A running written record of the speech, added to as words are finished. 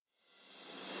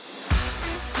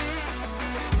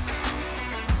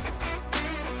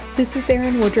This is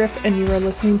Erin Woodruff, and you are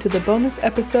listening to the bonus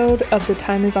episode of the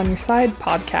Time is on Your Side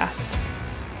podcast.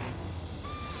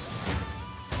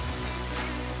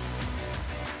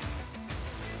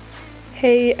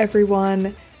 Hey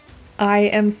everyone, I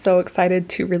am so excited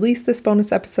to release this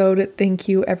bonus episode. Thank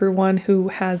you everyone who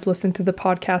has listened to the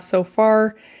podcast so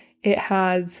far. It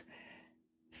has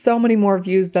so many more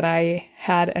views than I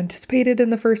had anticipated in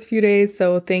the first few days,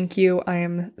 so thank you. I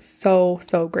am so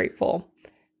grateful.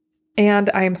 And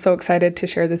I am so excited to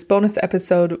share this bonus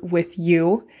episode with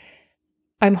you.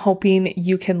 I'm hoping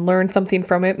you can learn something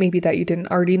from it, maybe that you didn't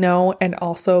already know, and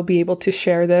also be able to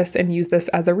share this and use this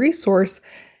as a resource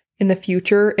in the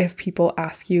future if people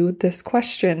ask you this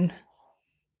question.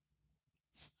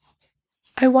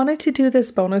 I wanted to do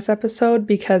this bonus episode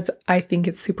because I think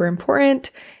it's super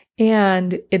important,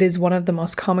 and it is one of the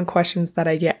most common questions that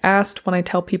I get asked when I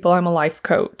tell people I'm a life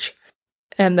coach.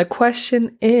 And the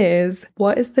question is,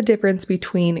 what is the difference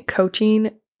between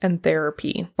coaching and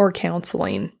therapy or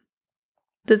counseling?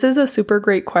 This is a super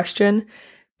great question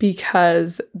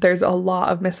because there's a lot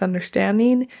of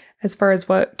misunderstanding as far as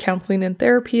what counseling and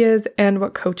therapy is and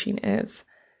what coaching is.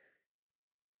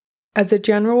 As a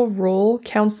general rule,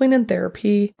 counseling and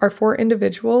therapy are for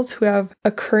individuals who have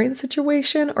a current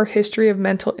situation or history of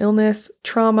mental illness,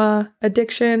 trauma,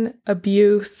 addiction,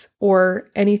 abuse, or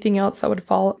anything else that would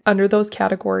fall under those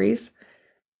categories.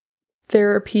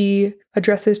 Therapy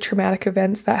addresses traumatic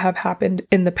events that have happened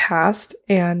in the past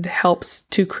and helps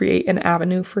to create an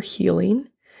avenue for healing.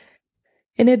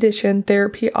 In addition,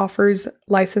 therapy offers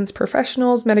licensed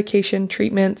professionals, medication,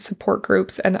 treatment, support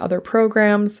groups, and other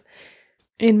programs.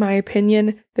 In my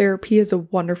opinion, therapy is a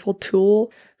wonderful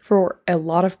tool for a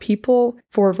lot of people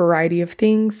for a variety of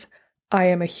things. I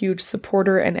am a huge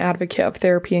supporter and advocate of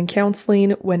therapy and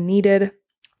counseling when needed,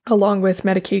 along with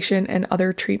medication and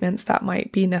other treatments that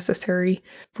might be necessary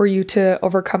for you to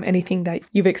overcome anything that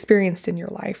you've experienced in your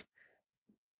life.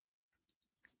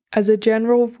 As a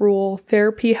general rule,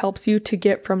 therapy helps you to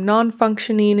get from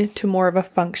non-functioning to more of a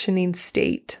functioning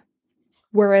state,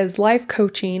 whereas life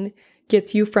coaching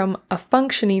gets you from a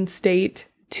functioning state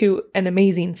to an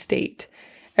amazing state.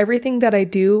 Everything that I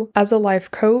do as a life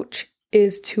coach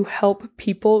is to help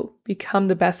people become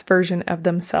the best version of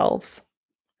themselves.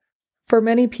 For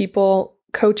many people,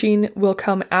 coaching will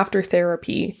come after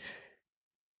therapy.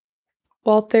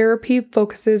 While therapy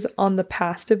focuses on the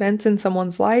past events in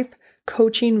someone's life,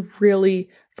 coaching really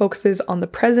focuses on the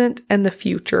present and the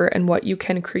future and what you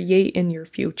can create in your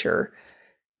future,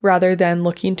 rather than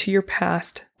looking to your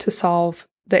past to solve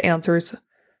the answers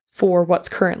for what's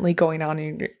currently going on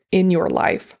in your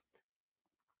life.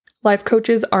 Life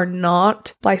coaches are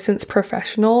not licensed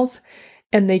professionals,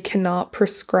 and they cannot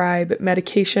prescribe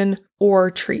medication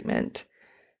or treatment.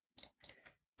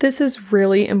 This is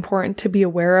really important to be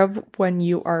aware of when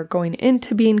you are going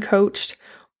into being coached.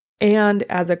 And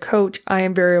as a coach, I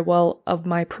am very well of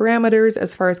my parameters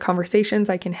as far as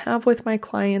conversations I can have with my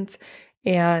clients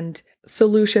and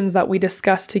solutions that we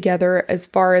discuss together as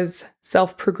far as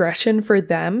self-progression for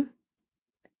them.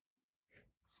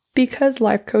 Because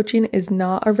life coaching is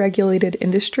not a regulated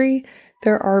industry,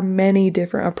 there are many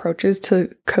different approaches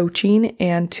to coaching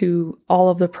and to all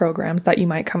of the programs that you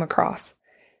might come across.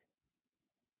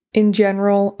 In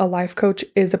general, a life coach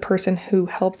is a person who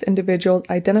helps individuals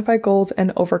identify goals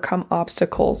and overcome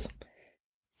obstacles.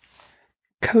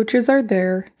 Coaches are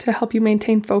there to help you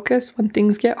maintain focus when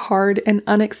things get hard and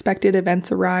unexpected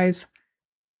events arise.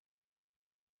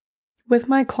 With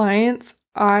my clients,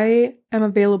 I am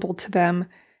available to them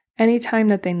anytime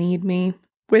that they need me,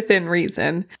 within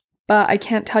reason. But I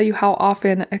can't tell you how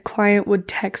often a client would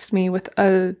text me with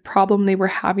a problem they were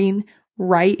having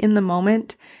right in the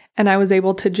moment, and I was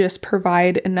able to just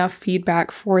provide enough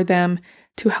feedback for them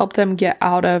to help them get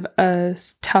out of a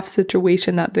tough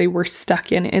situation that they were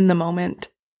stuck in the moment.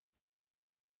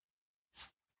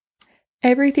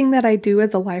 Everything that I do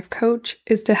as a life coach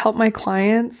is to help my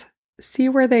clients see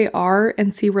where they are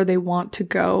and see where they want to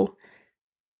go.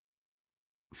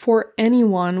 For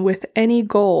anyone with any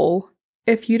goal,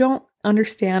 if you don't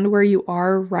understand where you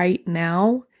are right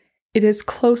now, it is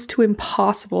close to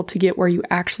impossible to get where you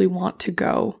actually want to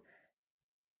go.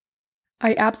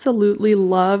 I absolutely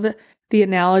love the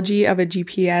analogy of a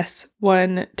GPS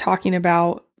when talking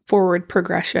about forward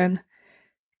progression.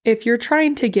 If you're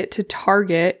trying to get to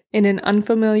Target in an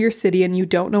unfamiliar city and you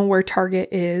don't know where Target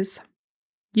is,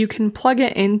 you can plug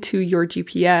it into your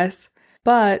GPS,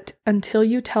 but until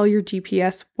you tell your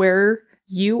GPS where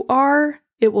you are,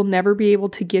 it will never be able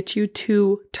to get you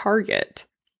to Target.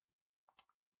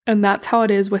 And that's how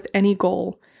it is with any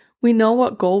goal. We know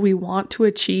what goal we want to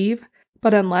achieve,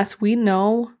 but unless we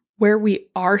know where we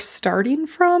are starting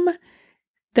from,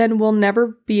 then we'll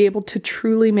never be able to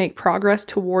truly make progress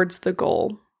towards the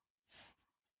goal.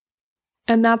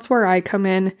 And that's where I come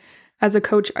in. As a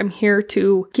coach, I'm here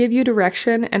to give you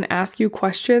direction and ask you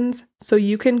questions so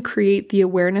you can create the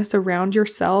awareness around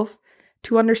yourself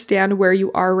to understand where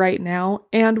you are right now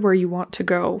and where you want to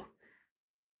go.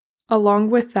 Along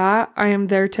with that, I am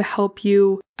there to help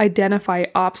you identify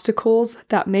obstacles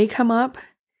that may come up,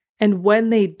 and when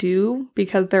they do,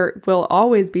 because there will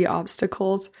always be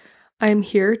obstacles, I am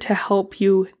here to help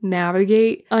you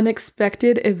navigate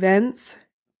unexpected events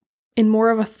in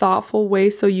more of a thoughtful way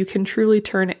so you can truly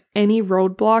turn any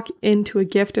roadblock into a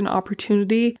gift and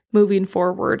opportunity moving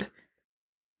forward.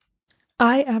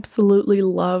 I absolutely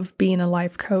love being a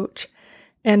life coach.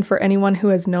 And for anyone who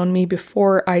has known me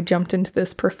before I jumped into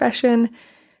this profession,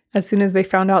 as soon as they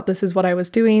found out this is what I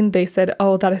was doing, they said,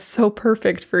 "Oh, that is so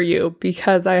perfect for you,"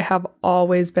 because I have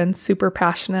always been super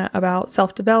passionate about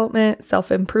self-development,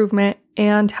 self-improvement,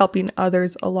 and helping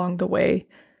others along the way.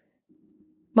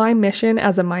 My mission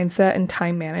as a mindset and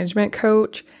time management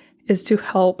coach is to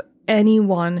help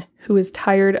anyone who is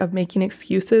tired of making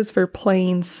excuses for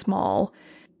playing small.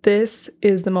 This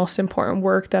is the most important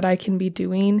work that I can be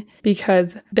doing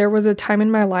because there was a time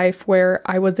in my life where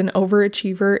I was an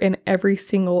overachiever in every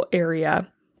single area.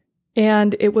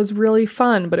 And it was really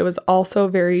fun, but it was also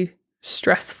very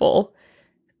stressful.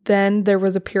 Then there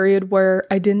was a period where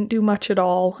I didn't do much at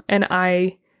all and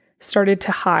I started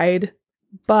to hide,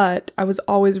 but I was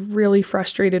always really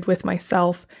frustrated with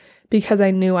myself because I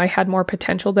knew I had more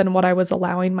potential than what I was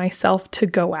allowing myself to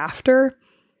go after.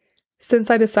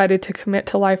 Since I decided to commit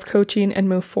to life coaching and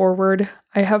move forward,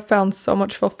 I have found so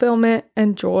much fulfillment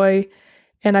and joy,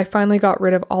 and I finally got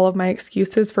rid of all of my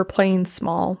excuses for playing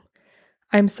small.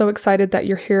 I'm so excited that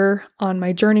you're here on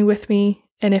my journey with me,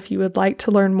 and if you would like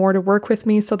to learn more to work with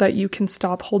me so that you can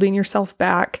stop holding yourself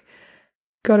back,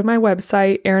 go to my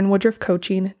website,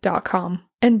 erinwoodruffcoaching.com,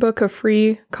 and book a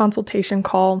free consultation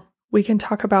call. We can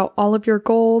talk about all of your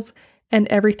goals and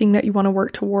everything that you want to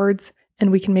work towards,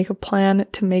 and we can make a plan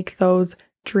to make those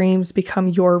dreams become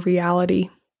your reality.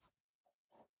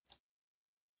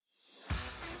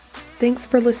 Thanks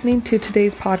for listening to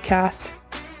today's podcast.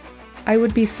 I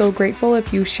would be so grateful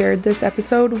if you shared this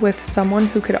episode with someone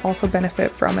who could also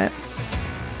benefit from it.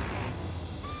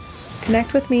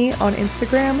 Connect with me on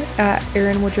Instagram at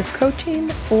Erin Woodruff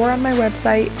Coaching or on my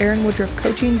website,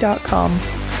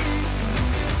 erinwoodruffcoaching.com.